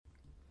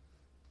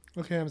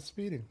Okay, I'm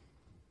speeding.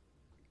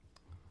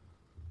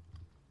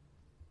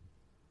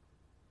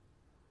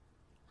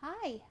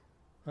 Hi,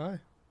 Hi.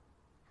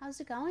 how's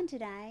it going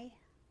today?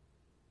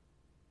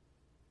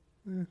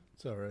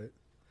 It's all right.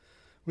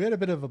 We had a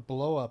bit of a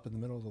blow up in the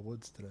middle of the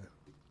woods today.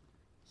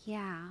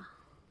 Yeah,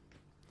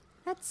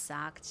 that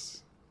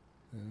sucked.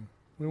 Yeah.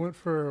 We went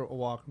for a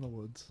walk in the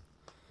woods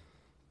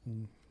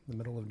in the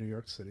middle of New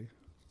York City.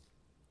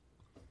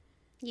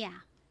 Yeah,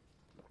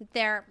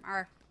 there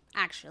are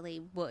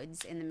actually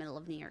woods in the middle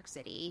of New York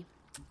City.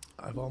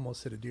 I've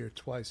almost hit a deer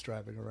twice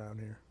driving around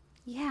here.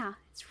 Yeah,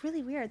 it's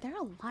really weird. There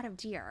are a lot of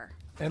deer.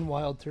 And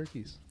wild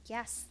turkeys.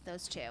 Yes,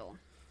 those two.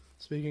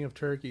 Speaking of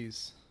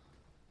turkeys,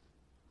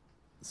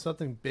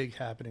 something big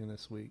happening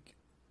this week.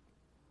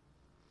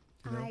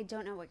 You know? I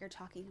don't know what you're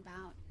talking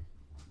about.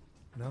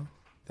 No?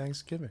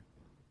 Thanksgiving.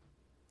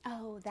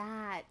 Oh,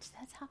 that's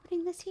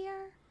happening this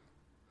year?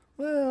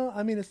 Well,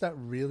 I mean, it's not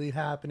really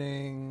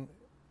happening.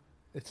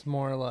 It's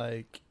more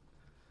like,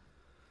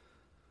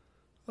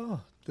 oh,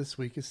 this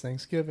week is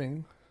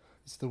Thanksgiving.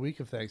 It's the week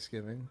of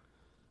Thanksgiving.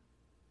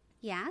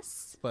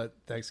 Yes. But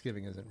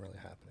Thanksgiving isn't really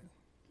happening.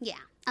 Yeah,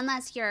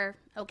 unless you're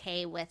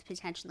okay with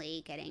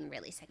potentially getting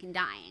really sick and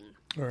dying,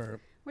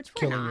 Or which we're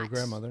killing not. your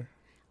grandmother.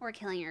 Or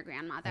killing your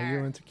grandmother. Are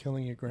you into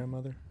killing your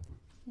grandmother?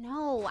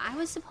 No, I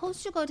was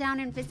supposed to go down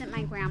and visit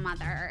my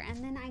grandmother,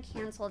 and then I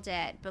canceled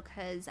it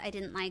because I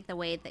didn't like the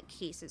way that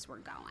cases were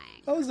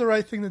going. That was the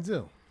right thing to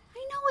do.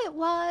 I know it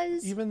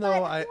was. Even though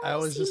I wanna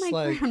was see just my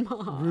like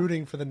grandma.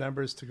 rooting for the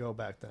numbers to go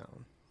back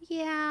down.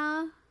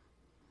 Yeah.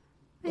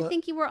 I Well,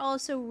 think you were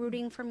also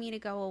rooting for me to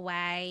go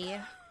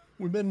away.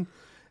 we've been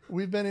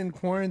in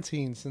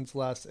quarantine since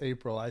last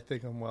April. I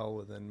think I'm well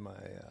within my.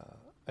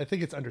 I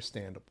think it's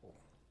understandable.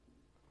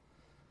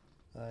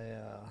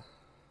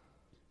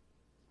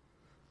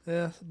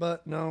 Yeah,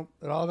 but no,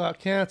 it all got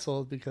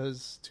canceled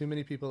because too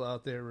many people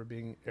out there were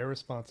being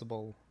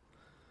irresponsible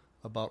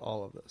about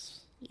all of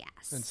this, and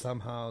Yes.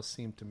 somehow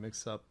seemed to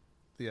mix up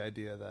the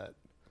idea that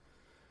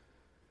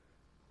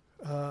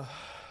I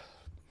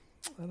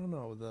don't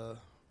know the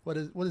what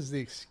is the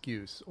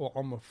excuse? Well,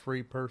 I'm a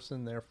free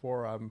person,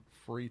 therefore I'm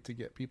free to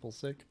get people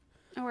sick.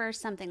 Or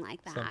something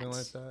like that. Something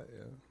like that,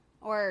 yeah.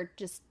 Or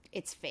just,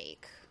 it's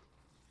fake.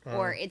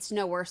 Or it's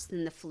no worse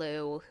than the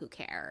flu, who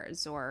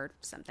cares? Or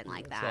something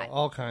like So that.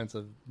 all kinds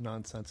of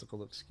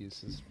nonsensical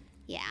excuses.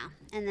 Yeah.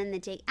 And then the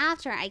day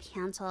after I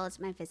canceled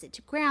my visit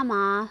to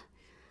Grandma,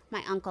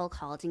 my uncle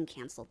called and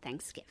canceled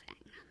Thanksgiving.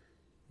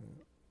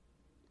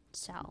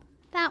 So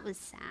that was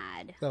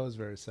sad. That was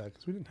very sad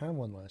because we didn't have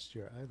one last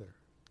year either.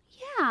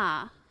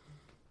 Yeah.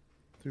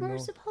 Through We were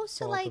no supposed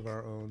to, fault like, of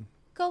our own.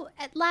 go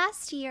at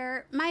last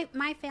year.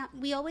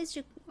 We always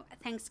do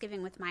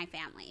Thanksgiving with my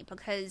family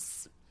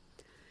because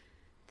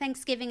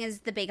Thanksgiving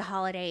is the big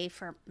holiday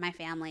for my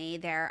family.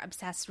 They're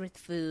obsessed with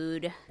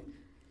food,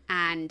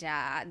 and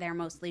they're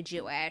mostly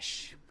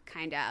Jewish,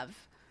 kind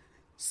of.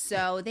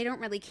 So they don't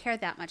really care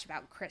that much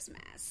about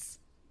Christmas.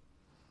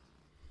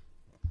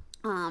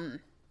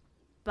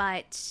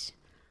 But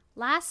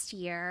last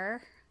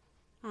year,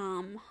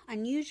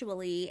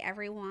 unusually,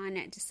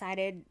 everyone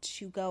decided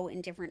to go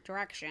in different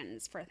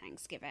directions for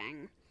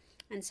Thanksgiving.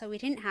 And so we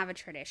didn't have a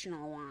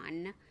traditional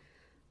one.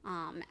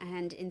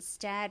 And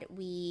instead,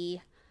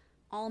 we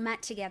all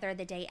met together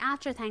the day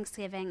after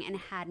Thanksgiving and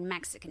had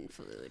Mexican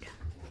food.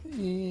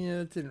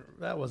 Yeah, it didn't.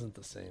 That wasn't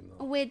the same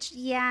though. Which,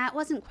 yeah, it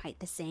wasn't quite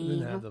the It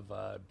didn't have same. the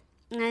vibe.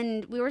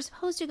 And we were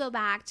supposed to go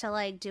back to,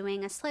 like,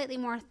 doing a slightly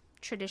more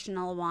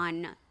traditional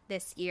one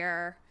this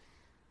year,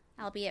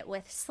 albeit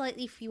with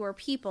slightly fewer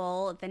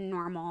people than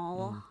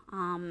normal.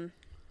 And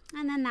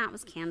then that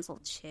was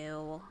canceled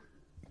too.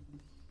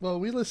 Well,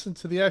 we listen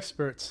to the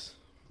experts,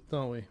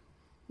 don't we,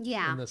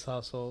 Yeah. in this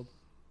household?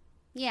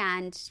 Yeah,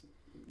 and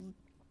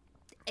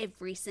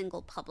every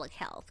single public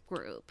health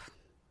group,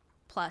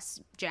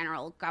 plus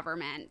general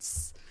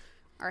governments,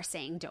 are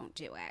saying don't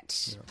do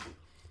it. Yeah.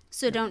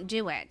 So don't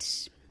do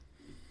it.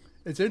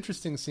 It's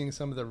interesting seeing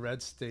some of the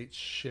red states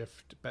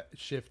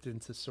shift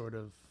into sort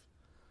of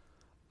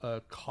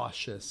a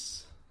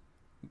cautious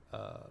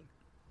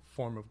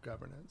form of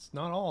governance.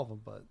 Not all of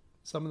them, but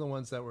some of the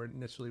ones that were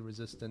initially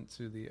resistant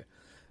to the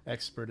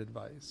expert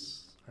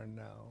advice are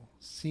now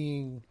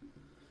seeing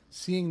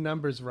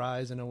numbers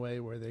rise in a way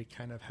where they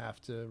kind of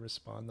have to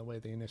respond the way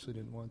they initially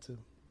didn't want to.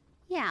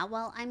 Yeah,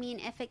 well, I mean,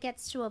 if it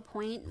gets to a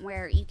point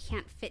where you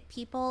can't fit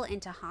people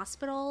into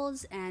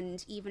hospitals,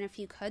 and even if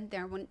you could,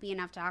 there wouldn't be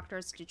enough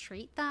doctors to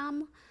treat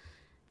them,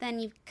 then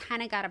you've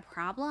kind of got a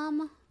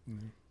problem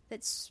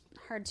that's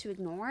hard to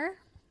ignore.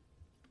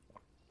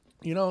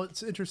 You know,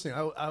 it's interesting.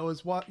 I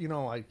was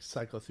I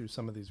cycle through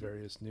some of these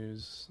various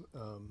news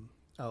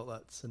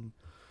outlets, and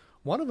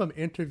one of them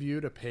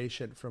interviewed a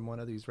patient from one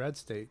of these red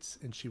states,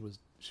 and she was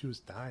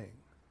dying.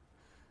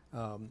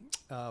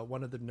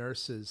 One of the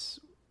nurses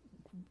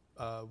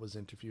was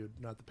interviewed,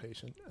 not the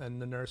patient,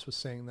 and the nurse was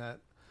saying that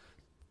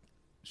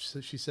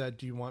she said,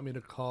 "Do you want me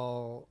to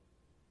call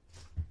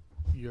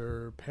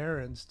your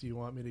parents? Do you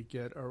want me to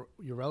get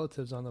your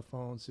relatives on the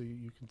phone so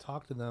you can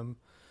talk to them?"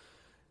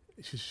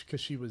 Because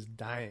she was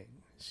dying.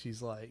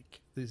 she's like,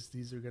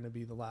 these are going to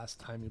be the last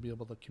time you'll be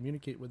able to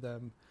communicate with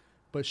them.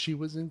 But she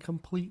was in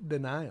complete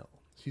denial.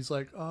 She's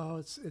like, oh,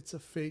 it's a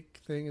fake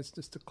thing. It's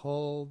just a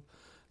cold.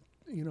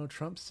 You know,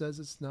 Trump says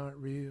it's not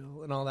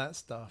real and all that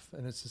stuff.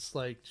 And it's just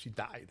like she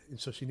died. And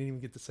so she didn't even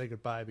get to say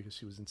goodbye because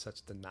she was in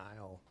such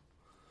denial.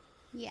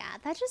 Yeah,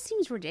 that just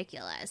seems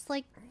ridiculous.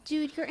 Like,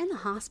 dude, you're in the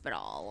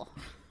hospital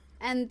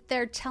and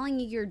they're telling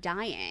you you're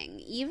dying.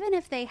 Even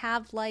if they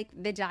have, like,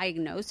 the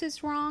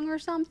diagnosis wrong or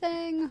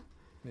something.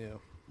 Yeah.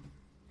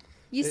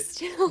 We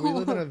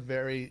live in a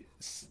very,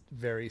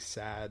 very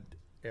sad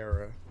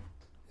era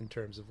in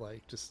terms of,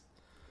 like, just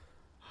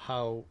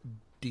how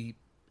deep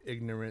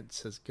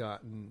ignorance has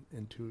gotten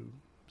into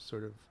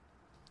sort of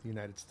the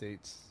United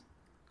States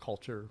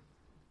culture.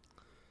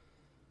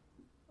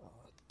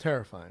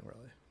 Terrifying,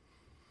 really.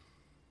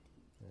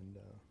 And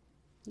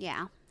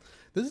yeah,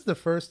 this is the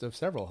first of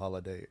several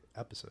holiday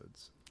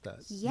episodes that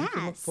you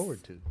can look Yes.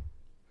 forward to.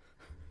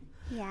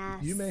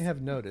 yes. You may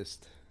have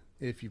noticed,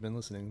 if you've been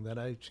listening, that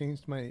I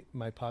changed my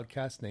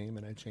podcast name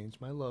and I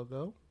changed my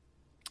logo.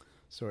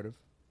 Sort of.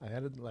 I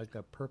added like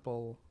a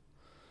purple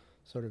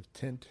sort of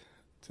tint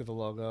to the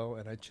logo,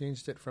 and I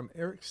changed it from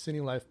Eric's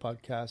Cine Life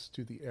podcast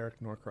to the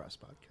Eric Norcross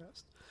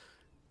podcast.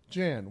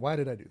 Jan, why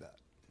did I do that?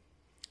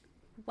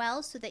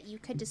 Well, so that you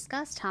could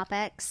discuss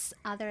topics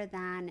other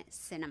than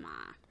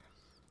cinema.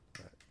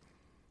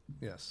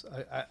 Yes,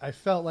 I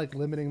felt like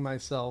limiting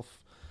myself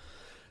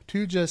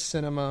to just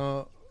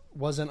cinema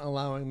wasn't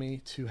allowing me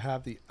to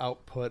have the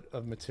output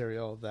of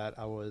material that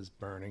I was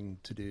burning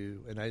to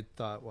do. And I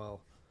thought,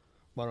 well,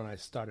 why don't I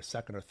start a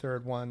second or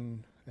third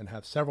one and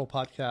have several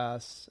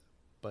podcasts?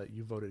 But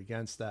you voted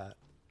against that.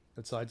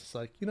 And so I just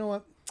like, you know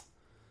what?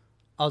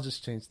 I'll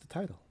just change the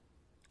title.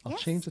 I'll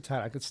Yes. change the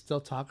title. I could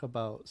still talk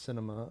about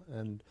cinema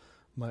and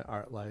my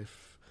art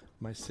life,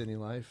 my cine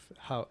life,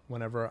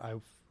 whenever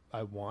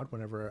I want,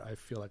 whenever I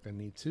feel like I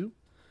need to.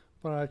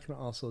 But I can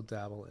also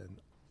dabble in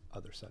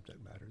other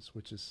subject matters,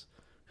 which is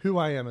who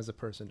I am as a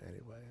person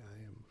anyway.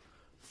 I am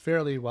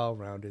fairly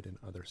well-rounded in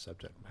other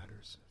subject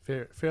matters,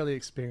 fairly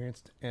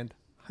experienced and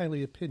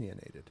highly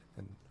opinionated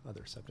in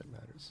other subject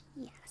matters.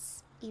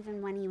 Yes,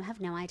 even when you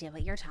have no idea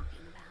what you're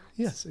talking about.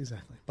 Yes,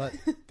 exactly. But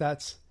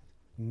that's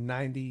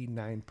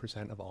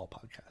 99% of all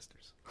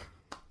podcasters.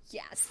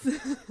 Yes.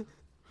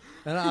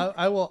 And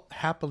I will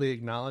happily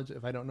acknowledge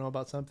if I don't know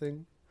about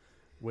something,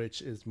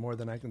 which is more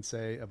than I can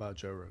say about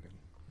Joe Rogan.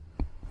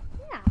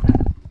 Yeah.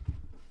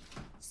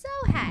 So,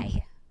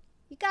 hey,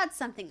 you got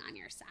something on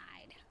your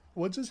side.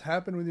 What just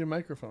happened with your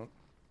microphone?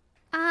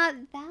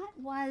 That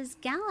was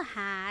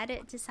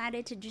Galahad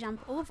decided to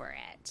jump over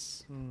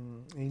it.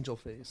 Angel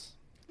face.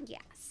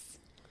 Yes.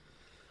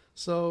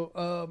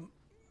 So,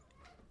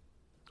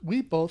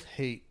 we both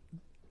hate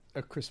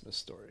A Christmas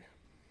Story.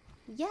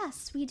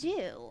 Yes, we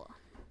do.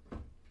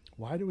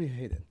 Why do we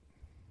hate it?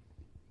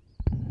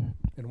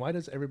 And why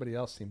does everybody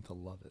else seem to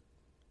love it?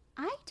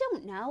 I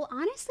don't know.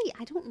 Honestly,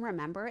 I don't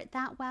remember it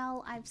that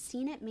well. I've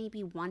seen it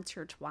maybe once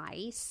or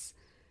twice.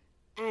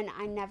 And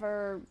I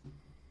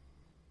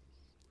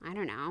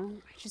don't know.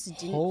 I just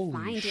didn't Holy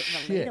find it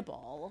shit.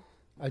 relatable.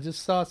 I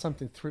just saw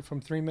something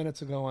from 3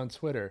 minutes ago on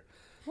Twitter.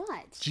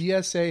 What?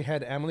 GSA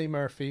had Emily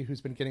Murphy,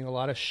 who's been getting a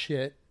lot of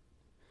shit.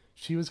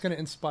 She was going to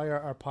inspire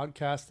our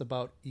podcast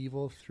about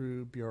evil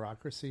through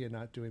bureaucracy and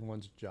not doing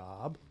one's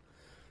job.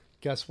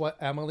 Guess what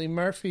Emily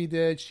Murphy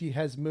did? She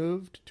has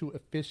moved to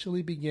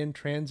officially begin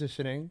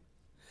transitioning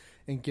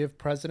and give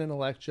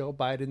President-elect Joe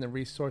Biden the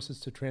resources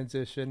to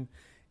transition,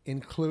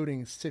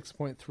 including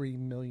 $6.3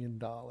 million.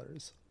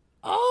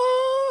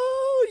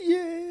 Oh,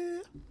 yeah.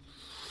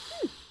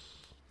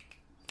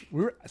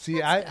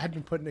 I had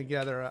been putting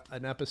together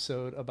an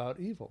episode about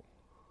evil.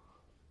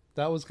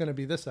 That was going to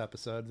be this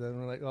episode. Then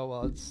we're like, oh,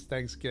 well, it's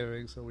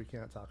Thanksgiving, so we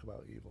can't talk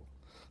about evil.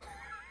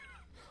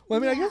 Well,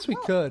 I mean, I guess we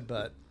could,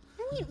 but...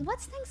 I mean,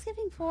 what's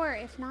Thanksgiving for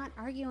if not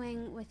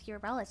arguing with your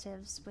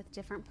relatives with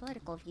different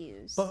political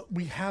views? But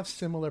we have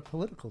similar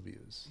political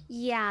views.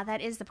 Yeah,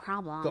 that is the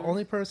problem. The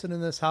only person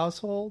in this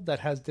household that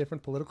has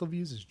different political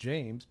views is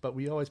James, but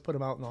we always put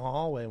him out in the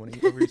hallway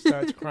whenever he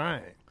starts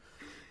crying.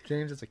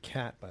 James is a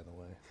cat, by the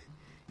way.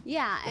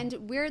 Yeah,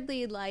 and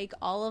weirdly, like,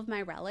 all of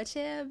my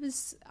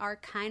relatives are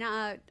kind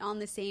of on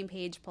the same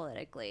page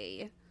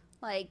politically.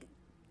 Like,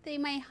 they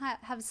might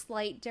have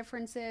slight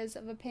differences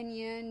of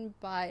opinion,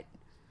 but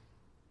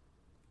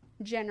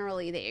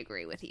generally they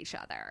agree with each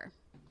other.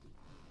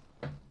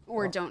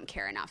 Or don't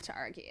care enough to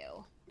argue.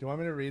 Do you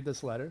want me to read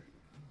this letter?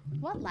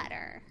 What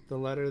letter? The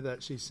letter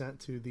that she sent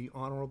to the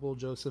Honorable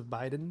Joseph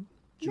Biden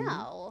Jr.?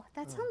 No,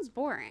 that sounds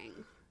boring.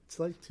 It's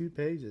like 2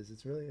 pages.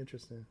 It's really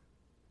interesting.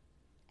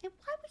 And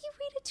why would you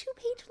read a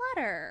 2-page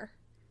letter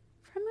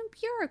from a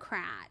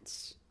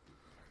bureaucrat?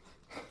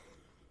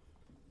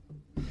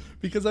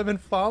 Because I've been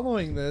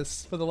following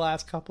this for the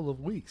last couple of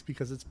weeks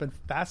because it's been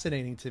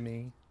fascinating to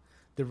me,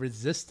 the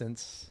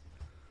resistance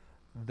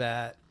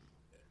that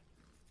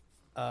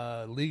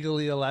a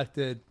legally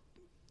elected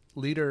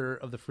leader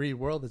of the free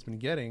world has been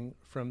getting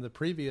from the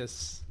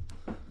previous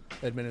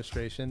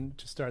administration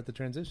to start the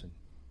transition.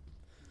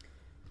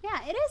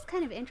 Yeah, it is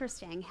kind of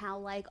interesting how,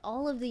 like,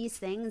 all of these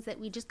things that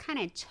we just kind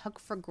of took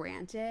for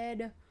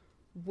granted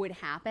would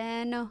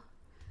happen,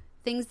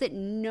 things that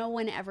no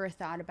one ever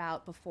thought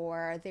about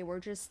before, they were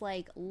just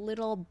like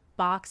little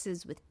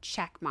boxes with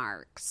check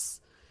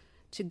marks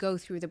to go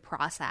through the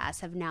process,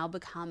 have now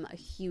become a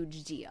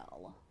huge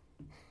deal.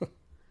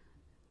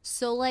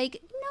 So,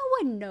 like, no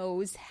one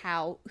knows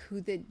what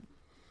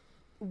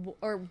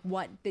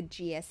the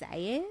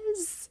GSA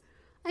is.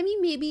 I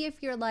mean, maybe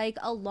if you're like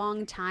a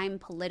long-time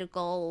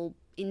political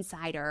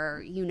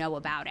insider, you know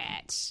about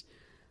it.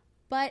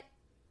 But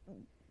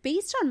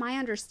based on my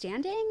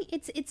understanding,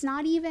 it's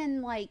not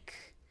even like,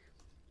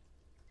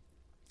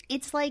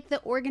 it's like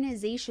the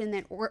organization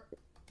that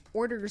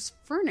orders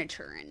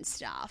furniture and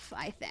stuff,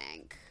 I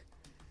think.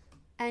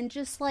 And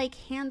just like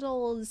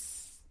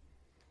handles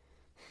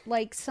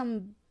like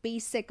some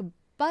basic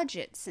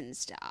budgets and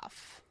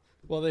stuff.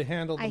 Well, they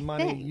handle the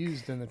money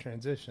used in the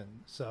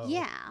transition. So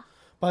yeah.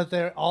 But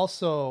they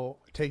also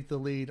take the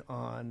lead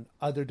on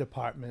other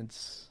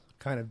departments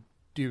kind of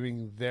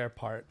doing their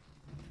part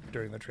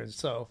during the transition.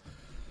 So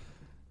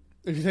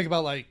if you think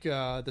about like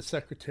the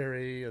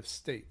Secretary of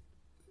State,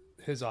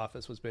 his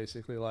office was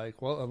basically like,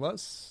 well,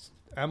 unless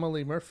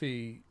Emily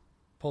Murphy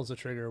pulls the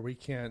trigger, we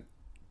can't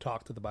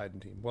talk to the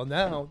Biden team. Well,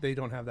 now they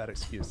don't have that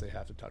excuse. They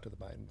have to talk to the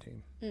Biden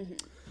team. Mm-hmm.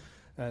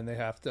 And they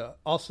have to.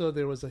 Also,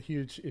 there was a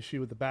huge issue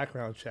with the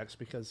background checks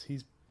because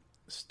he's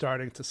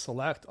starting to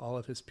select all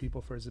of his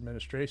people for his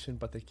administration,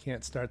 but they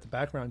can't start the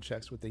background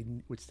checks,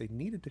 which they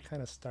needed to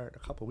kind of start a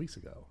couple weeks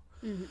ago.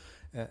 Mm-hmm.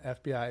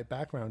 FBI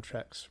background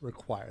checks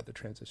require the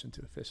transition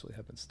to officially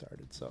have been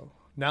started. So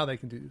now they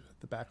can do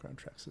the background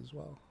checks as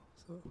well.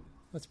 So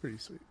that's pretty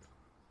sweet.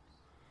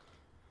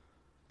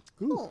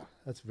 Ooh, cool.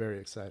 That's very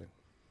exciting.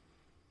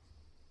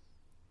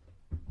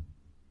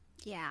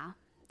 Yeah.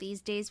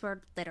 These days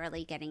we're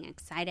literally getting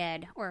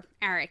excited, or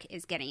Eric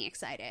is getting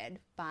excited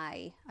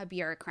by a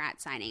bureaucrat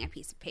signing a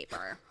piece of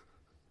paper.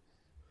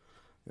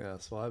 Yeah,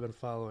 so I've been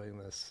following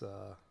this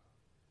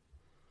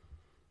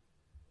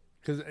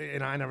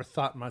and I never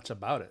thought much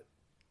about it.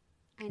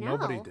 I know.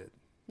 Nobody did.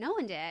 No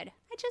one did.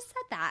 I just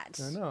said that.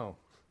 I know.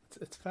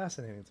 It's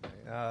fascinating to me.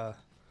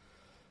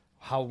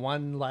 How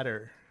one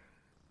letter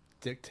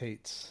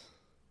dictates,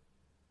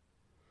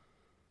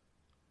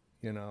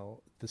 the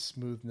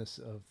smoothness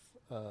of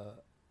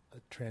a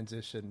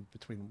transition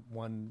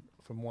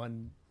from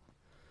one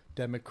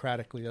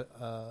democratically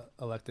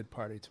elected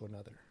party to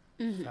another.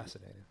 Mm-hmm.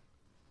 Fascinating.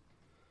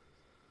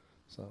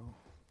 So,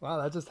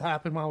 wow, that just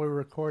happened while we were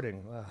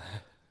recording.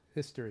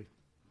 History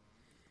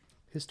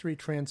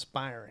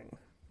transpiring.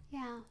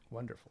 Yeah.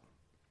 Wonderful.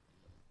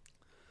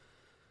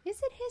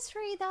 Is it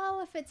history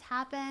though? If it's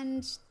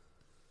happened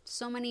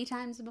so many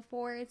times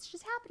before, it's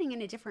just happening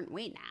in a different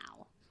way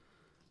now.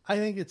 I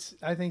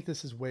think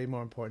this is way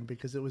more important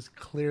because it was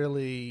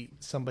clearly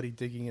somebody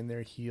digging in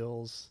their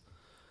heels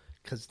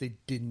because they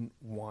didn't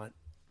want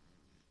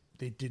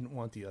the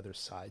other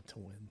side to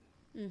win.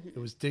 Mm-hmm. It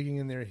was digging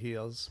in their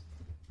heels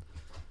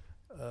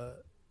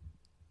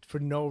for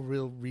no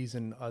real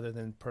reason other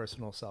than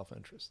personal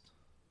self-interest.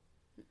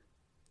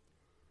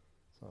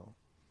 So.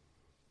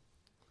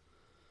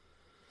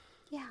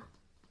 Yeah.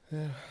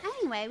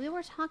 Anyway, we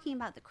were talking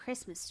about The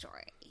Christmas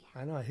Story.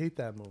 I know. I hate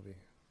that movie.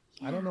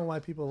 Yeah. I don't know why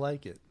people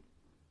like it.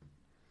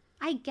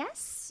 I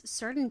guess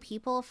certain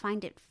people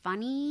find it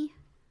funny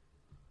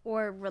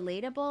or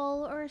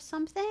relatable or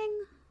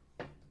something.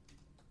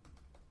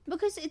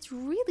 Because it's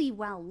really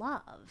well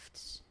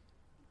loved.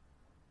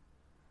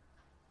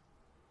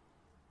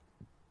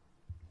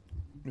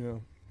 Yeah.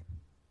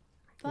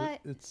 But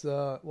it's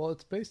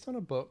based on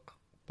a book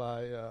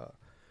by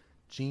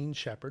Gene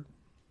Shepherd.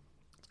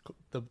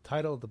 The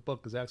title of the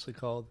book is actually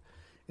called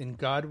In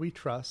God We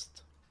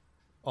Trust,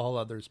 All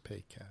Others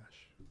Pay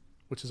Cash,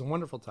 which is a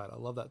wonderful title.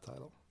 I love that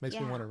title. Makes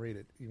me want to read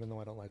it, even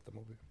though I don't like the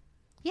movie.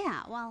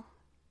 Yeah, well,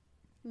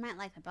 you might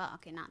like the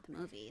book and not the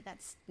movie.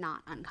 That's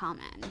not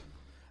uncommon.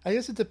 I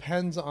guess it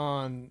depends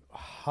on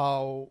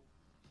how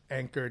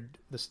anchored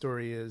the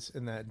story is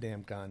in that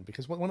damn gun.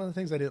 Because one of the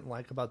things I didn't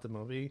like about the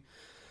movie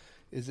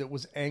is it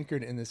was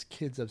anchored in this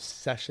kid's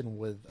obsession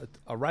with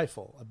a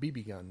rifle, a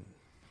BB gun.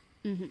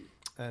 Mm-hmm.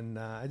 And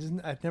I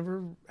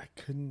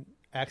couldn't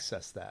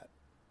access that.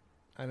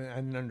 I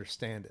didn't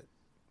understand it.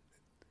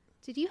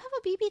 Did you have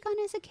a BB gun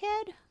as a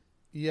kid?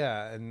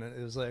 Yeah, and it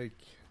was like,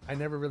 I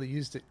never really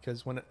used it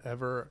because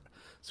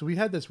so we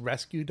had this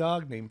rescue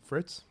dog named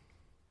Fritz.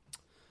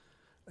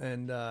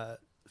 And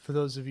for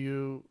those of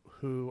you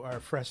who are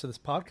fresh to this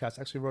podcast,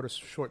 I actually wrote a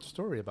short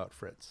story about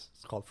Fritz.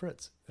 It's called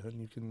Fritz,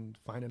 and you can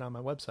find it on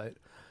my website.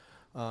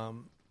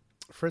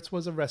 Fritz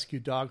was a rescue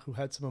dog who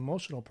had some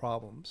emotional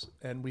problems,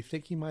 and we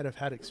think he might have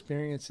had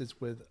experiences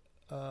with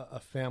a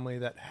family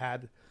that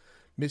had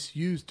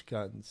misused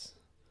guns,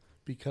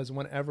 because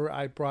whenever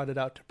I brought it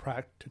out to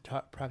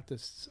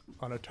practice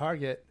on a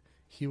target,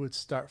 he would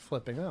start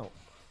flipping out.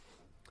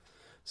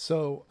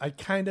 So I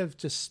kind of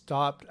just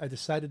stopped. I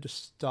decided to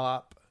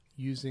stop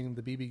using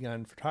the BB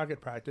gun for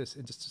target practice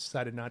and just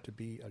decided not to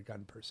be a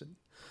gun person.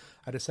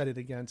 I decided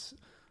against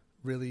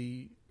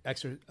really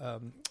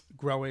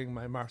growing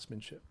my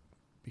marksmanship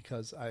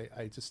because I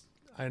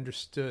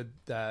understood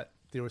that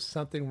there was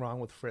something wrong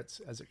with Fritz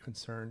as it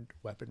concerned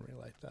weaponry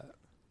like that.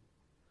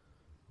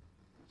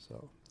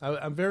 So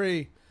I'm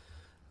very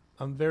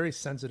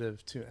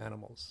sensitive to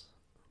animals.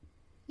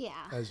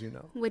 Yeah. As you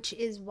know. Which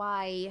is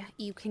why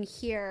you can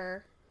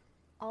hear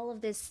all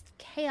of this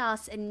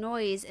chaos and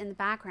noise in the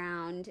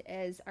background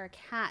as our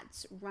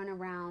cats run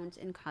around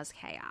and cause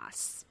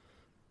chaos.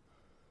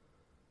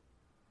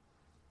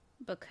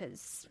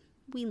 Because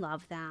we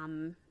love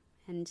them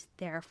and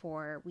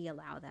therefore we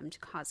allow them to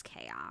cause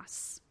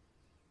chaos.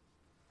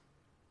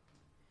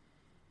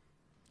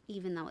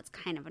 Even though it's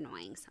kind of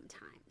annoying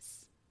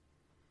sometimes.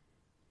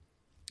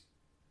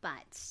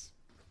 But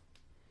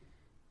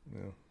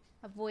yeah.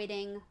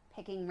 Avoiding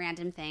picking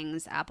random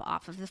things up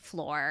off of the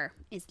floor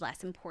is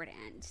less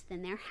important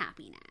than their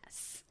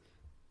happiness.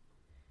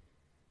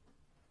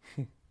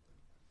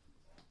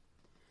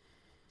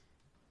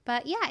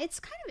 But yeah, it's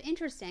kind of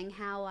interesting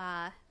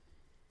how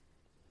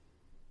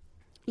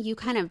you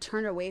kind of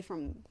turned away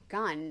from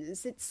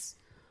guns. It's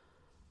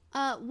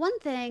one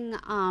thing,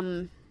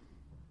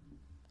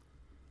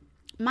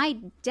 my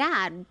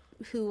dad,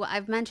 who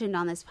I've mentioned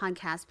on this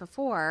podcast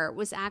before,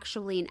 was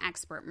actually an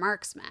expert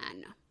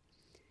marksman.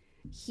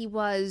 He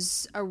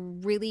was a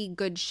really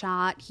good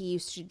shot. He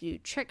used to do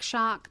trick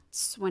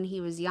shots when he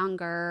was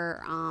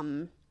younger.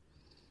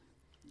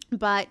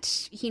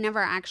 But he never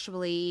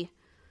actually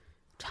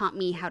taught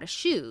me how to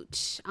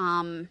shoot.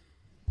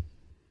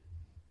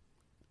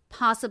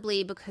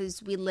 Possibly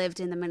because we lived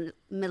in the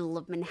middle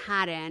of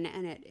Manhattan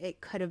and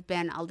it could have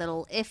been a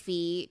little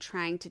iffy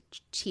trying to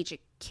teach a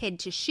kid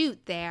to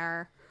shoot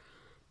there.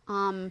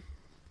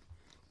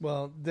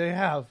 Well, they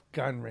have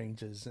gun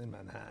ranges in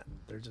Manhattan.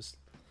 They're just...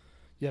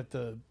 You have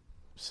to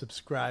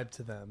subscribe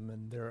to them,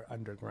 and they're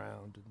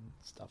underground and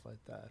stuff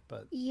like that.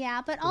 But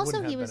yeah, but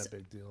also he was a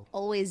big deal.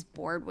 Always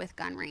bored with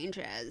gun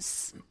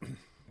ranges.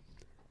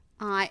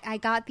 I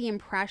got the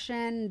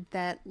impression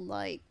that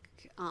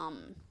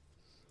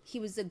he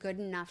was a good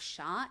enough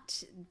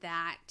shot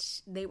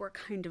that they were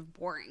kind of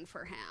boring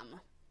for him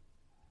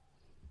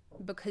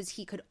because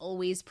he could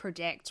always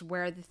predict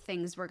where the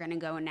things were going to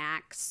go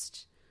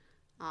next.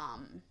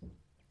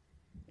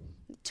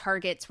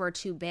 Targets were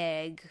too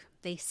big.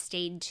 They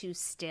stayed too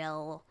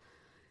still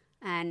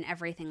and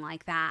everything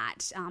like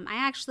that. I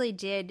actually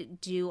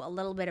did do a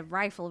little bit of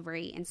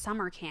riflery in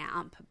summer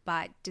camp,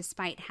 but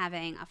despite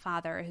having a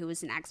father who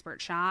was an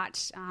expert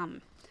shot,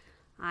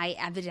 I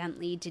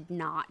evidently did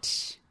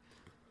not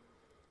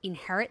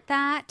inherit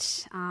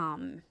that.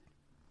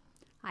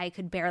 I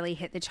could barely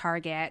hit the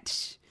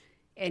target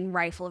in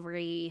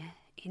riflery,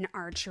 in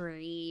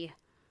archery.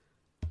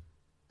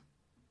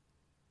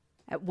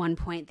 At one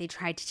point, they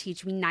tried to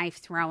teach me knife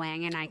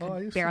throwing, and I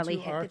could barely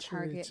hit the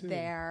target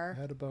there.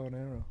 I had a bow and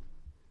arrow.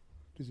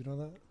 Did you know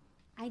that?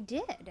 I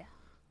did.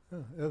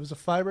 Yeah, it was a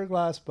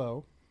fiberglass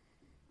bow.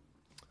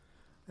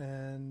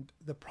 And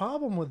the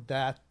problem with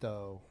that,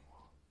 though,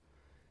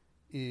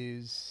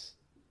 is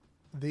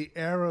the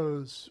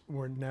arrows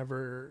were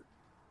never...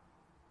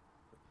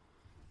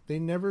 They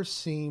never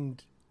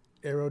seemed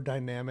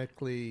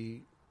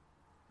aerodynamically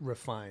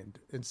refined.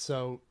 And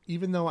so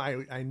even though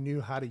I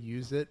knew how to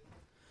use it,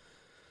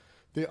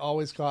 they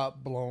always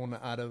got blown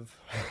out of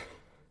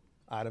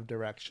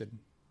direction.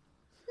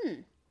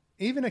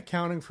 Even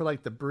accounting for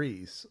like the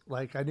breeze.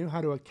 Like I knew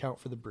how to account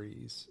for the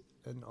breeze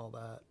and all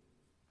that.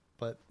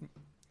 But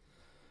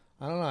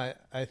I don't know.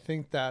 I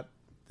think that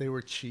they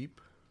were cheap.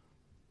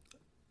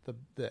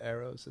 The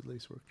arrows at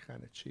least were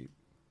kind of cheap.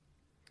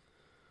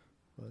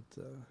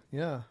 But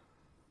yeah,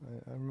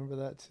 I remember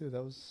that too.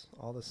 That was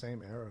all the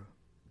same arrow.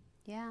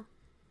 Yeah.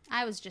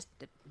 I was just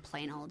a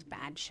plain old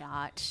bad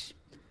shot.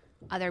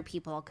 Other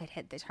people could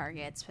hit the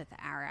targets with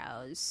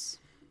arrows,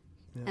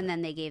 and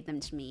then they gave them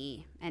to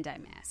me, and I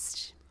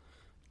missed.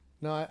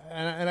 No,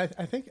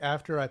 I think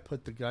after I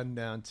put the gun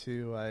down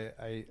too,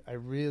 I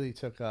really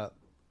took up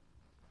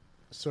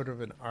sort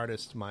of an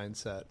artist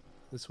mindset.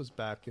 This was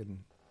back in,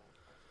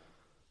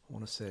 I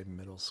want to say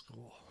middle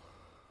school,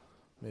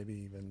 maybe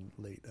even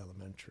late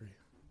elementary,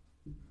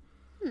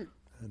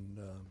 and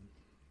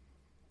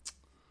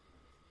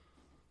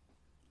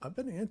I've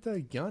been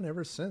anti-gun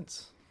ever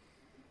since.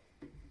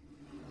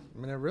 I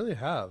mean, I really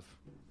have.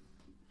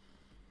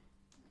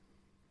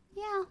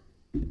 Yeah.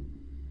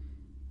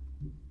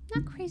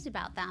 Not crazy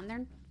about them.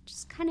 They're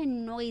just kind of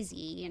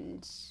noisy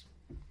and...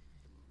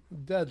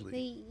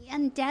 Deadly.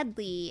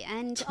 Deadly.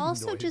 And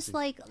also just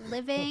like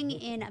living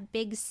in a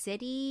big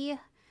city,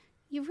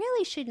 you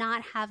really should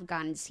not have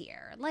guns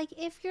here. Like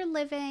if you're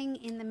living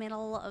in the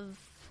middle of,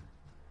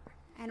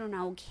 I don't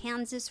know,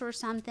 Kansas or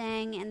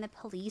something, and the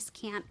police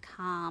can't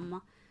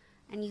come...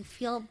 and you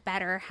feel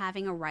better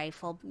having a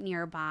rifle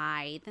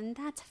nearby, then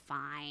that's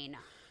fine.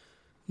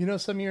 You know,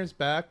 some years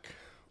back,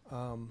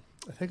 I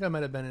think I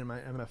might have been in my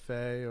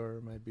MFA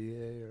or my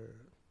BA, or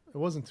it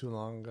wasn't too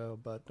long ago,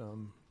 but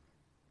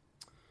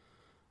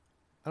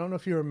I don't know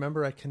if you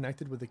remember, I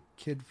connected with a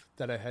kid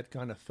that I had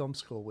gone to film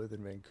school with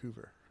in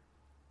Vancouver.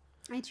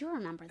 I do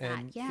remember that.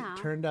 And Yeah. it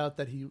turned out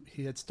that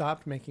he had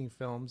stopped making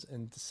films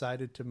and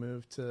decided to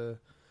move to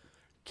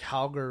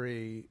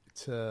Calgary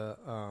to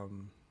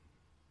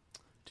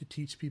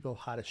teach people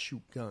how to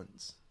shoot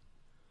guns.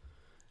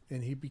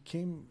 And he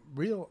became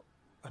real.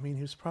 I mean,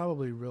 he was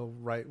probably a real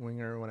right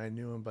winger when I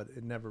knew him, but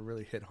it never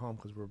really hit home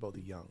because we were both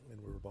young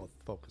and we were both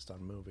focused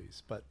on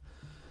movies. But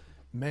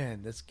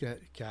man, this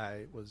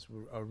guy was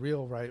a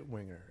real right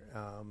winger,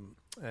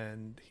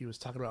 and he was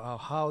talking about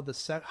how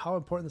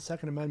important the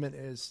Second Amendment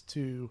is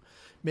to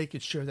making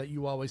sure that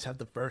you always have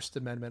the First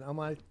Amendment. I'm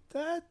like,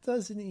 that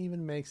doesn't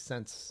even make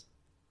sense.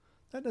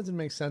 That doesn't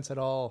make sense at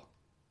all.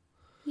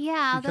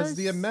 Yeah, Because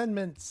the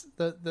amendments,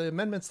 the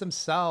amendments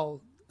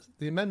themselves,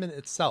 the amendment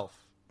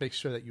itself makes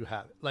sure that you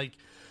have it. Like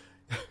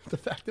the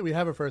fact that we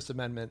have a First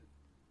Amendment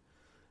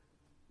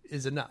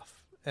is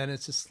enough, and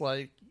it's just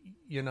like,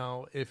 you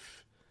know,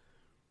 if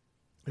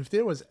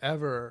there was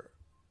ever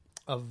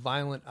a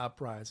violent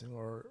uprising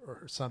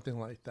or something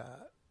like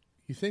that,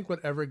 you think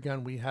whatever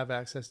gun we have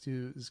access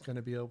to is going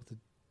to be able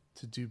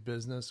to do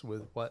business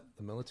with what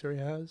the military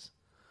has?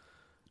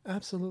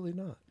 Absolutely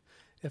not.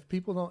 If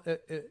people don't,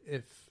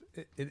 if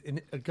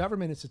a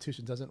government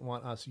institution doesn't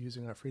want us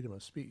using our freedom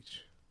of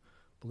speech,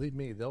 believe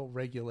me, they'll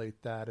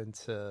regulate that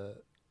into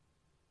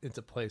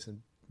place,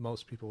 and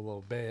most people will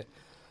obey it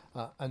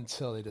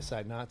until they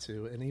decide not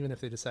to. And even if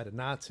they decided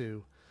not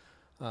to,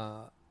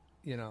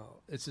 you know,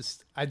 it's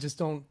just, I just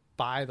don't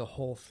buy the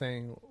whole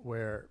thing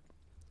where,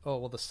 oh,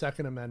 well, the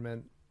Second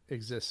Amendment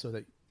exists so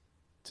that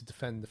to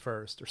defend the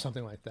First or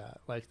something like that.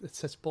 Like, it's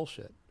such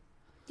bullshit.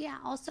 Yeah,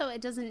 also,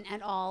 it doesn't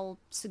at all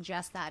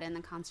suggest that in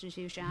the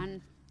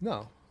Constitution.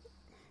 No.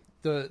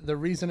 The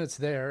reason it's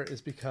there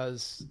is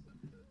because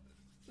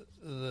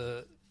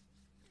the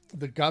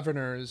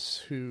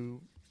governors who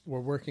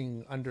were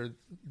working under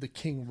the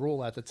king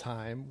rule at the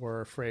time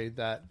were afraid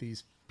that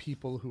these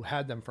people who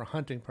had them for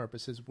hunting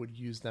purposes would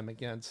use them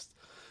against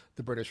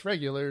the British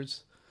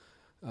regulars.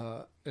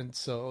 And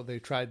so they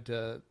tried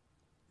to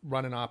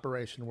run an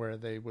operation where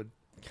they would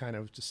kind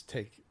of just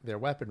take their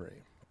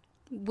weaponry.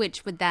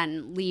 Which would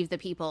then leave the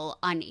people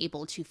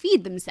unable to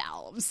feed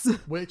themselves.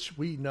 Which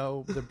we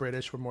know the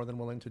British were more than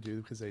willing to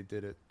do because they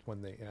did it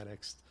when they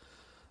annexed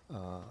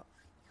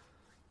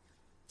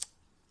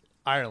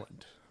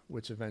Ireland,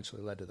 which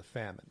eventually led to the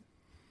famine.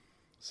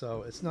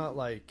 So it's not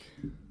like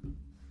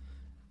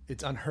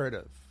it's unheard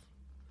of.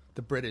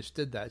 The British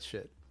did that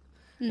shit.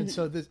 Mm-hmm. And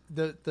so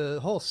the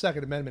whole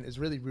Second Amendment is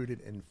really rooted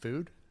in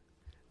food,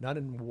 not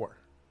in war.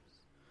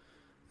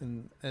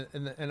 And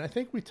I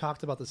think we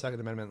talked about the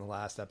Second Amendment in the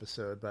last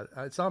episode, but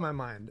it's on my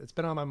mind. It's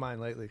been on my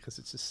mind lately because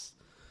it's just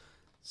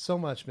so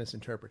much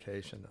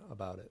misinterpretation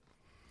about it.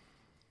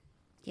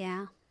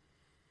 Yeah.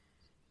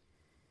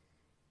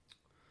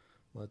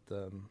 But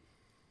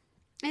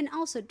and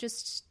also,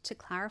 just to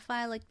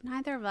clarify, like,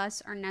 neither of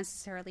us are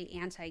necessarily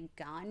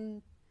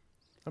anti-gun.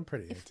 I'm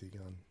pretty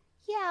anti-gun.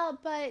 Yeah,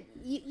 but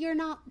you're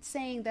not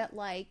saying that,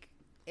 like,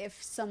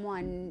 if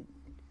someone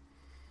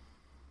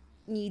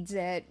needs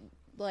it,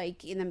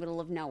 like, in the middle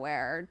of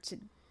nowhere to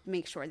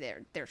make sure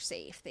they're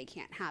safe, they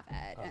can't have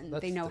it, and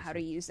they know how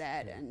to use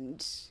it,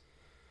 and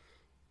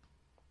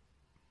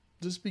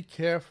just be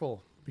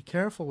careful. Be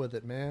careful with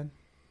it, man.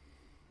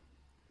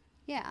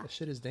 Yeah. That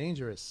shit is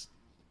dangerous.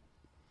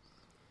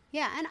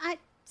 Yeah, and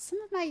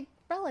some of my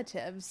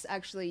relatives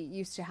actually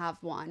used to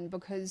have one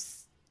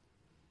because,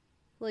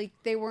 like,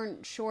 they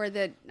weren't sure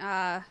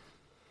that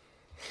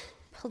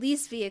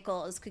police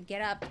vehicles could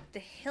get up the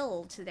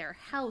hill to their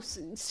house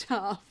and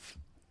stuff.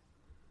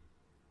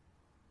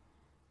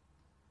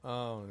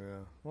 Oh,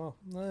 yeah. Well,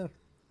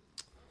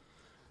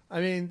 I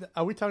mean,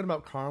 are we talking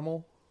about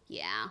Carmel?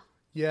 Yeah.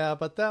 Yeah,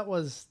 but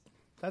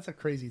that's a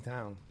crazy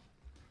town.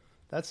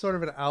 That's sort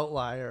of an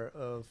outlier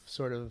of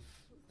sort of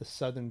the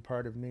southern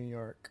part of New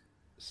York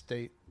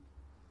State.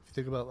 If you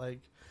think about, like,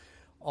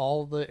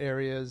 all the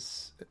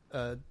areas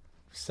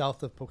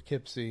south of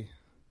Poughkeepsie,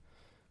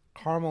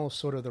 Carmel is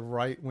sort of the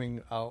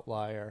right-wing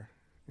outlier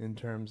in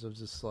terms of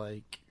just,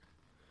 like,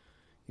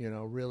 you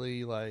know,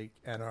 really, like,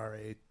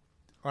 NRA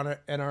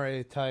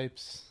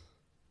types.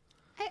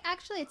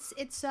 Actually,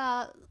 it's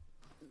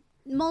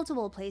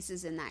multiple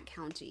places in that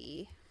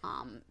county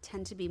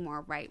tend to be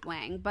more right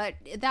wing, but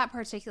that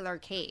particular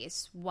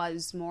case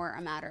was more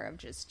a matter of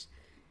just,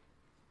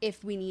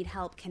 if we need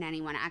help, can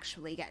anyone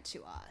actually get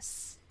to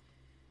us?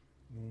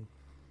 Mm.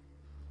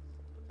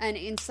 And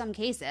in some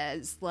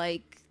cases,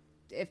 like,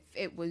 if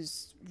it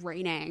was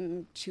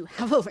raining too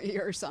heavily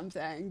or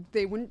something,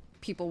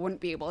 people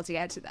wouldn't be able to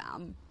get to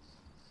them.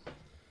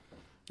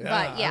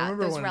 Yeah, but yeah,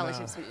 those when,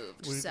 relatives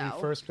moved. We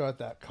first got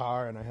that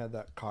car, and I had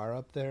that car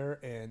up there,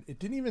 and it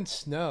didn't even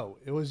snow.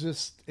 It was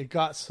just, it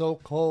got so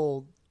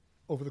cold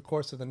over the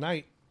course of the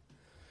night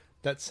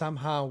that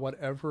somehow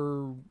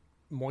whatever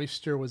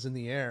moisture was in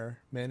the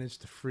air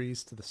managed to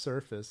freeze to the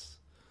surface,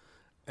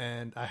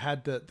 and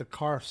the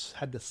car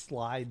had to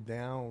slide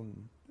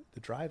down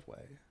the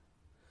driveway,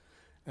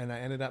 and I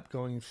ended up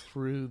going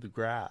through the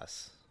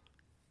grass.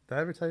 Did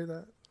I ever tell you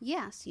that?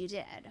 Yes, you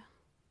did.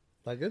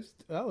 Like,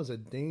 that was a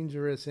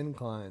dangerous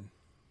incline.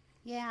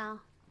 Yeah,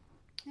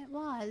 it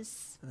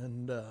was.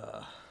 And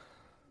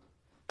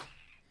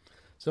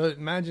so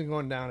imagine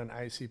going down an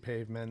icy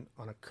pavement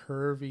on a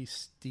curvy,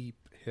 steep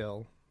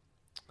hill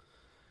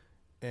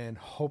and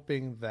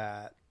hoping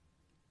that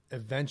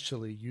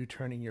eventually you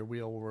turning your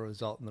wheel will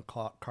result in the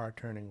car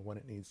turning when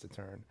it needs to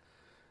turn.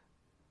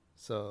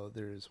 So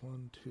there's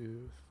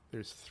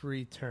there's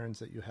 3 turns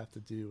that you have to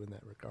do in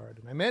that regard.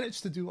 And I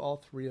managed to do all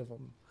 3 of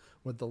them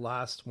with the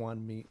last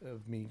one me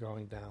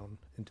going down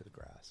into the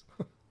grass.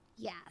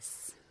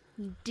 Yes.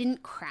 You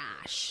didn't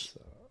crash.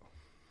 So,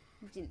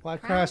 You didn't well, I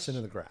crash. crashed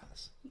into the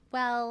grass.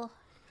 Well,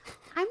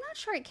 I'm not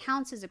sure it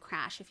counts as a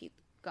crash if you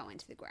go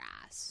into the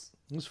grass.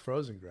 It was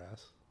frozen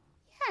grass.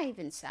 Yeah,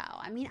 even so.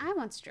 I mean, I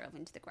once drove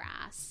into the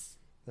grass.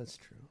 That's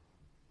true.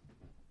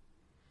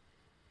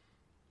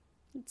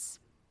 It's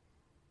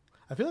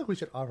I feel like we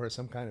should offer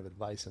some kind of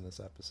advice in this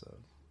episode.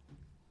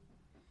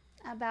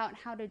 about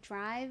how to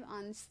drive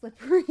on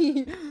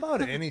slippery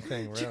About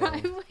anything, really.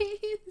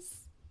 driveways.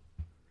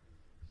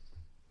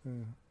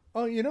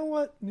 Oh, you know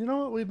what? You know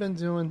what we've been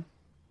doing?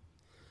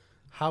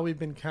 How we've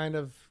been kind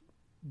of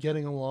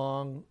getting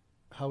along,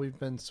 how we've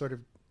been sort of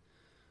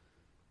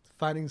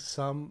finding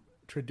some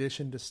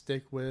tradition to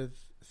stick with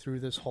through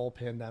this whole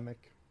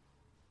pandemic.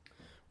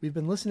 We've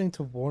been listening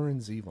to Warren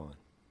Zevon.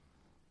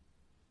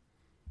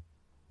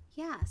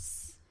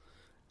 Yes.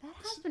 That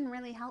has been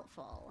really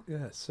helpful.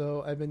 Yeah,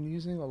 so I've been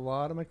using a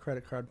lot of my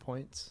credit card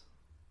points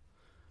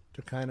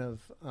to kind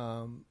of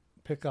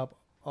pick up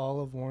all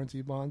of Warren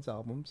Zevon's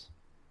albums.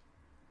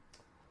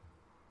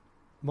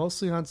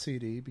 Mostly on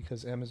CD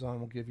because Amazon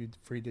will give you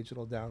free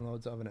digital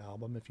downloads of an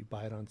album if you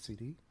buy it on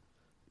CD.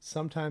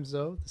 Sometimes,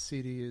 though, the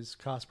CD is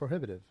cost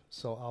prohibitive,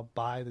 so I'll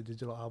buy the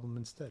digital album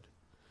instead.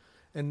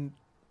 And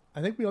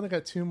I think we only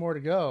got 2 more to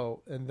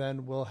go, and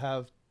then we'll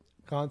have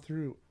gone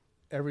through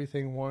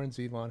everything Warren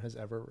Zevon has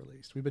ever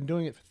released. We've been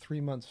doing it for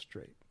 3 months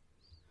straight.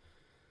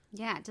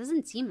 Yeah, it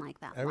doesn't seem like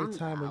that Every long,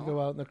 time though. we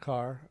go out in the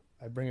car,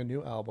 I bring a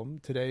new album.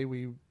 Today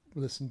we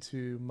listened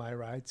to My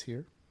Rides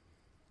Here.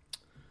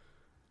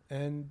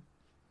 And,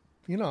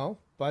 you know,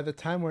 by the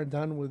time we're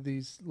done with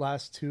these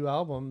last 2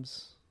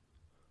 albums,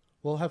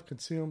 we'll have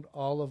consumed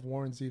all of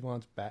Warren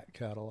Zevon's back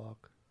catalog.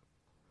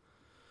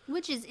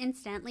 Which is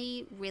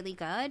incidentally really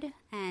good,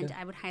 and Yeah.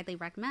 I would highly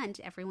recommend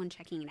everyone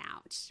checking it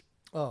out.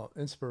 Oh,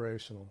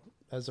 inspirational.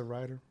 As a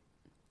writer,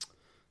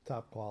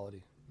 top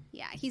quality.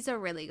 Yeah, he's a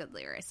really good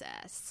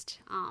lyricist.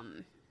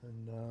 And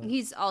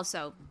He's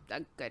also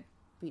a good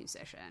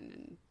musician.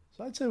 And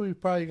so I'd say we've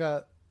probably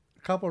got a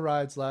couple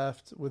rides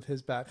left with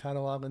his back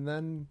catalog, and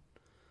then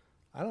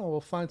I don't know, we'll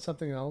find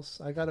something else.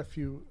 I got a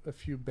few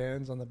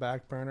bands on the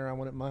back burner I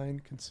wouldn't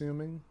mind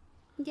consuming.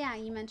 yeah,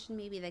 you mentioned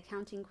maybe the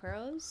Counting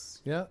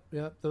Crows. Yeah.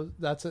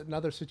 That's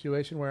another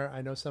situation where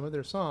I know some of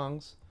their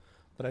songs,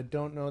 but I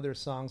don't know their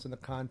songs in the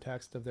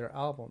context of their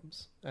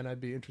albums, and I'd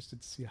be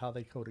interested to see how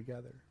they go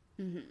together,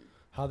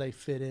 how they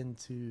fit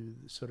into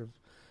sort of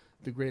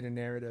the greater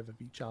narrative of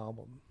each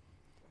album,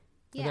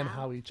 Yeah. and then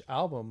how each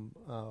album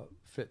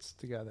fits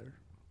together.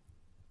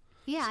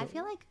 Yeah, I So-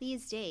 feel like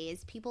these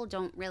days people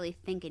don't really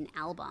think in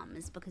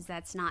albums because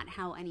that's not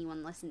how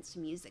anyone listens to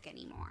music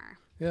anymore.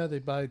 Yeah, they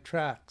buy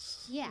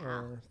tracks. Yeah.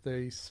 Or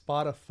they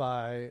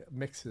Spotify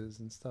mixes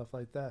and stuff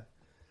like that.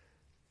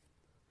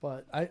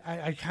 But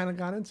I kind of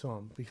got into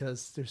them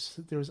because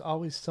there's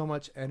always so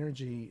much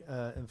energy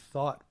and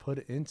thought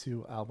put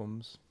into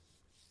albums.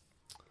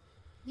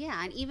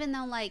 Yeah, and even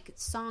though like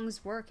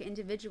songs work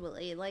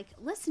individually, like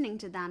listening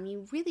to them,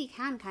 you really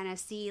can kind of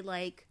see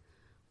like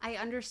I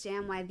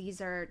understand why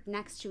these are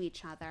next to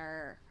each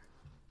other.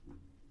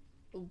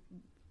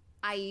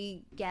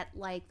 I get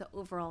like the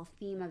overall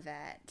theme of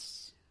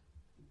it.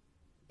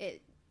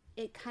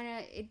 It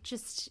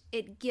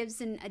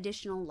gives an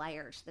additional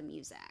layer to the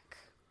music.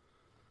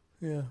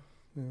 Yeah.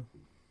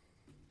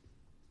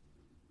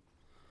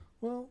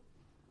 Well,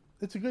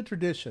 it's a good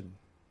tradition,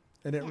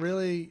 and it Yeah.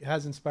 really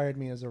has inspired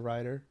me as a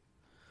writer.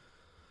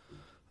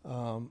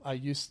 I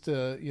used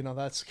to,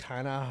 that's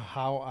kind of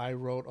how I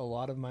wrote a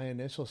lot of my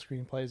initial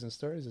screenplays and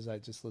stories is I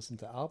just listened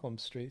to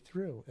albums straight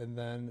through. And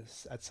then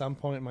at some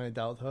point in my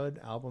adulthood,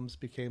 albums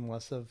became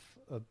less of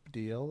a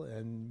deal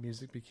and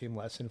music became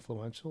less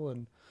influential.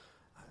 And,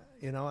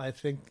 I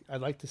think I'd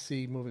like to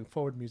see moving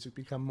forward music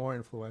become more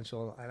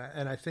influential.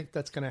 And I think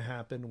that's going to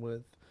happen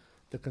with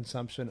the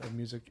consumption of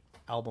music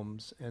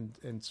albums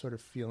and sort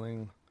of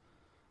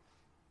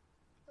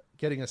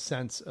getting a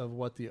sense of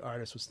what the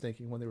artist was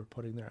thinking when they were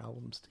putting their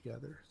albums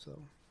together.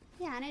 So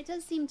Yeah, and it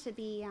does seem to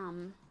be.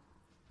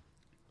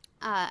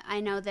 I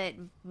know that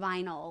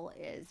vinyl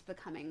is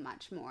becoming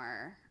much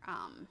more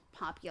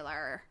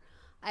popular.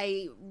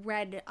 I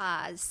read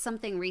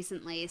something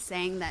recently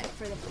saying that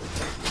for the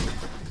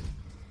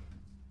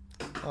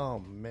oh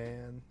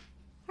man,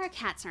 our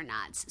cats are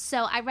nuts.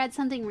 So I read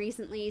something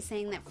recently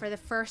saying that for the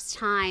first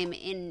time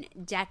in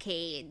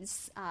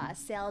decades,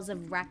 sales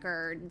of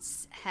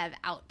records have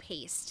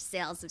outpaced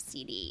sales of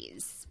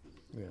CDs.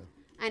 yeah.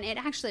 And it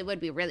actually would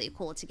be really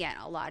cool to get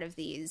a lot of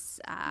these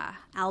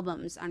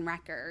albums on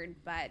record,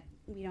 but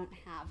we don't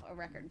have a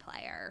record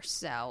player,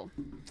 so...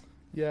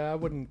 Yeah, I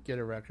wouldn't get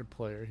a record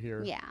player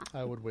here. Yeah.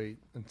 I would wait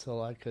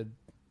until I could,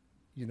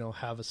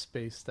 have a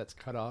space that's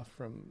cut off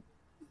from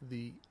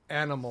the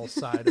animal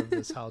side of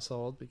this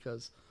household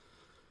because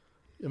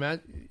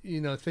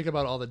think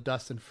about all the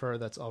dust and fur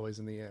that's always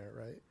in the air,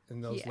 right?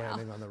 And those Yeah.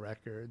 landing on the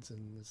records,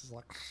 and this is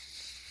like,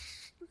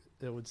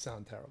 it would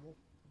sound terrible.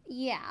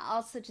 Yeah,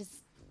 also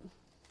just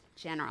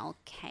general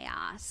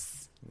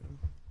chaos.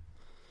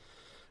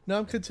 No,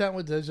 I'm content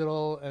with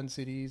digital and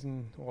CDs,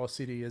 and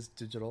CD is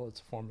digital. It's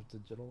a form of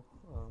digital.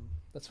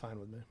 That's fine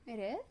with me. It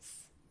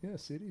is? Yeah,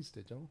 CD's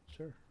digital,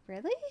 sure.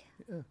 Really?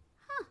 Yeah.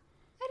 Huh.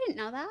 I didn't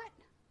know that.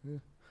 Yeah.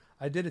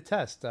 I did a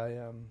test.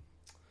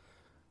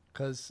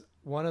 Because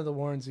one of the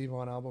Warren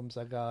Zevon albums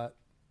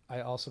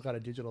I also got a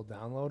digital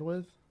download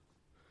with.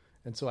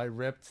 And so I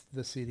ripped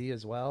the CD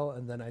as well,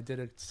 and then I did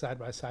a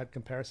side-by-side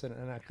comparison,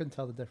 and I couldn't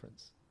tell the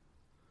difference.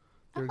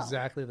 They're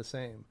exactly the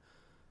same.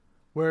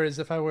 Whereas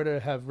if I were to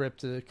have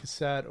ripped a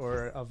cassette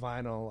or a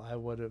vinyl, I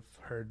would have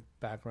heard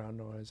background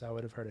noise. I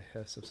would have heard a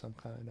hiss of some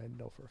kind. I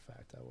know for a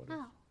fact I would have.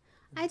 Oh.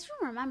 I do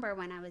remember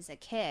when I was a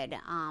kid,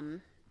 I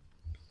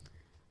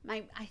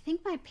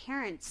think my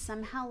parents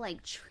somehow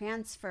like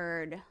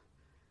transferred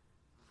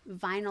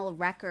vinyl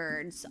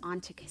records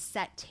onto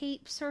cassette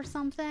tapes or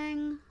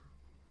something.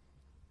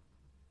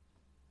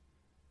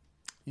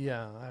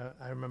 Yeah,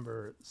 I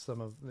remember some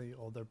of the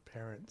older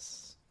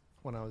parents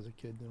when I was a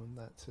kid doing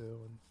that too.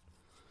 And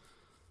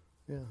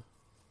yeah,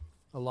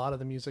 a lot of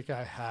the music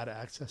I had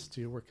access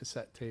to were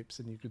cassette tapes,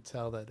 and you could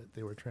tell that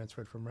they were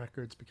transferred from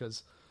records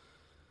because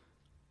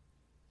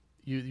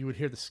you would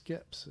hear the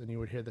skips, and you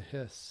would hear the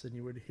hiss, and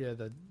you would hear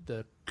the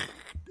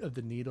of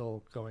the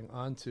needle going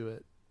onto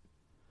it,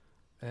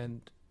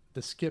 and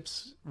the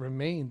skips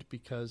remained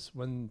because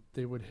when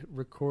they would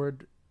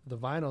record the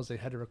vinyls, they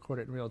had to record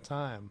it in real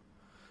time.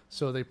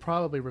 So they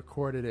probably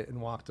recorded it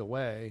and walked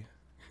away,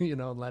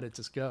 and let it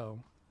just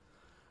go.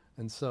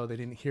 And so they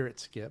didn't hear it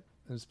skip.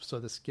 And so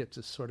the skip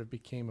just sort of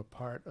became a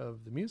part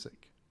of the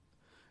music.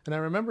 And I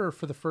remember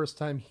for the first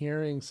time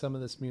hearing some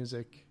of this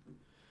music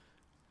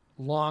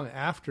long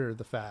after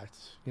the fact,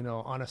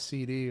 on a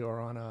CD or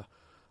on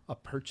a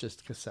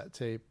purchased cassette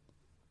tape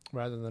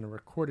rather than a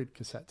recorded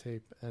cassette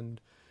tape, and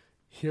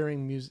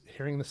hearing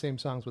the same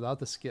songs without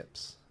the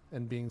skips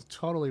and being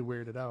totally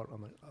weirded out.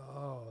 I'm like,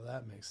 oh,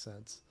 that makes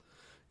sense.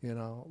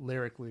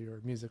 Lyrically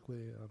or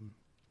musically.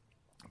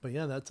 But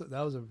yeah, that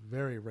was a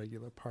very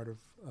regular part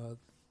of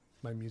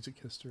my music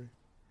history.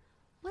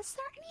 Was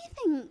there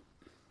anything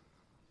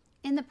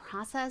in the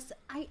process?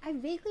 I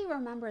vaguely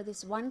remember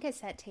this one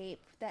cassette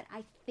tape that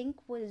I think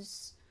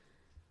was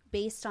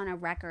based on a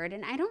record,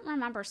 and I don't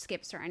remember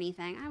skips or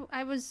anything.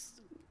 I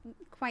was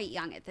quite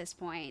young at this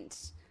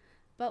point.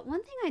 But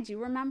one thing I do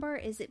remember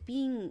is it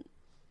being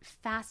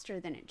faster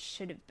than it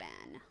should have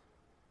been.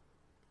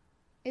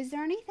 Is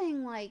there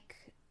anything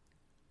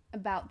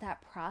about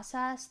that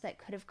process that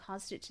could have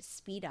caused it to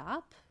speed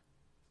up?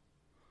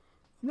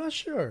 I'm not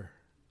sure.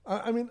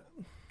 I mean,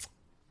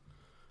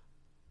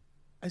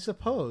 I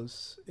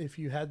suppose if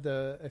you had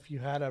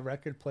a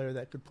record player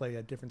that could play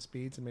at different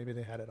speeds, and maybe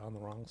they had it on the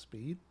wrong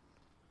speed,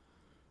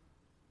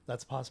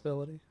 that's a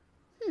possibility.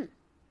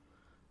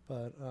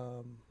 But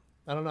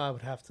I don't know. I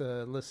would have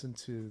to listen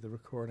to the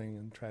recording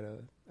and try to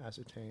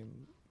ascertain.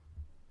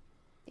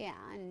 Yeah,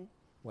 and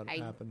what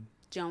happened.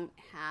 Don't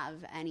have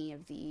any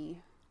of the.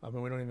 I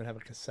mean, we don't even have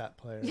a cassette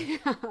player,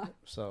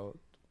 so it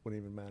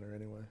wouldn't even matter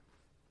anyway.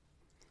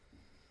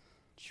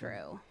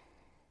 True.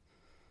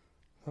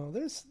 Oh,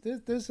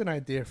 there's an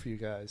idea for you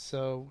guys.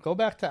 So go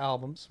back to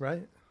albums,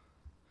 right?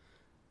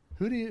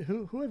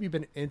 Who have you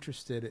been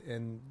interested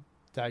in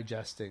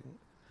digesting?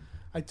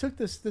 I took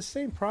this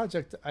same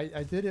project.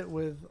 I did it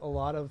with a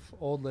lot of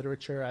old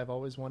literature I've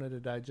always wanted to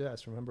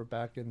digest. Remember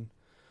back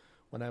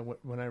when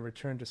I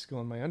returned to school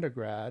in my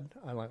undergrad,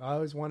 I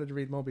always wanted to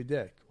read Moby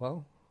Dick.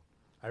 Well,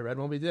 I read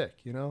Moby Dick,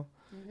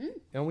 Mm-hmm.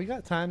 and we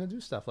got time to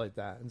do stuff like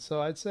that. And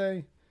so I'd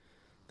say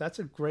that's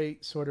a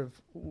great sort of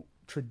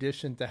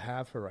tradition to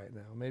have for right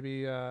now.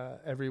 Maybe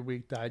every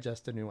week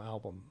digest a new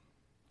album,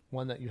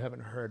 one that you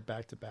haven't heard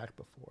back to back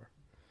before.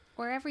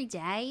 Or every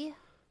day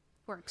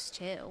works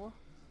too.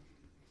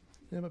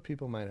 Yeah, but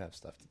people might have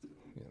stuff to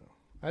do.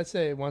 I'd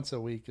say once a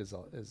week is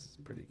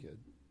pretty good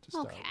to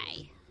start.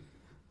 Okay.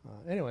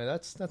 Anyway,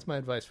 that's my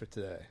advice for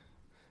today.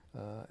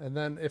 And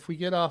then if we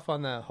get off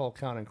on that whole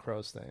Counting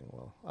Crows thing,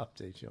 we'll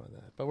update you on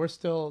that. But we're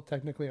still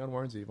technically on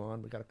Warren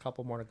Zevon. We got a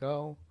couple more to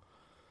go,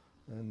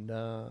 and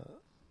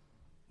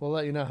we'll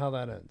let you know how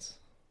that ends.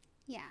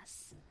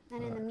 Yes.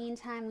 And in the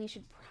meantime, we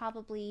should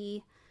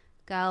probably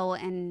go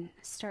and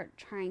start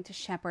trying to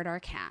shepherd our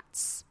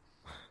cats.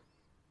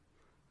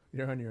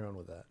 You're on your own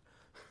with that.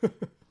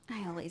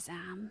 I always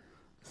am.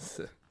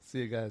 See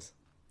you guys.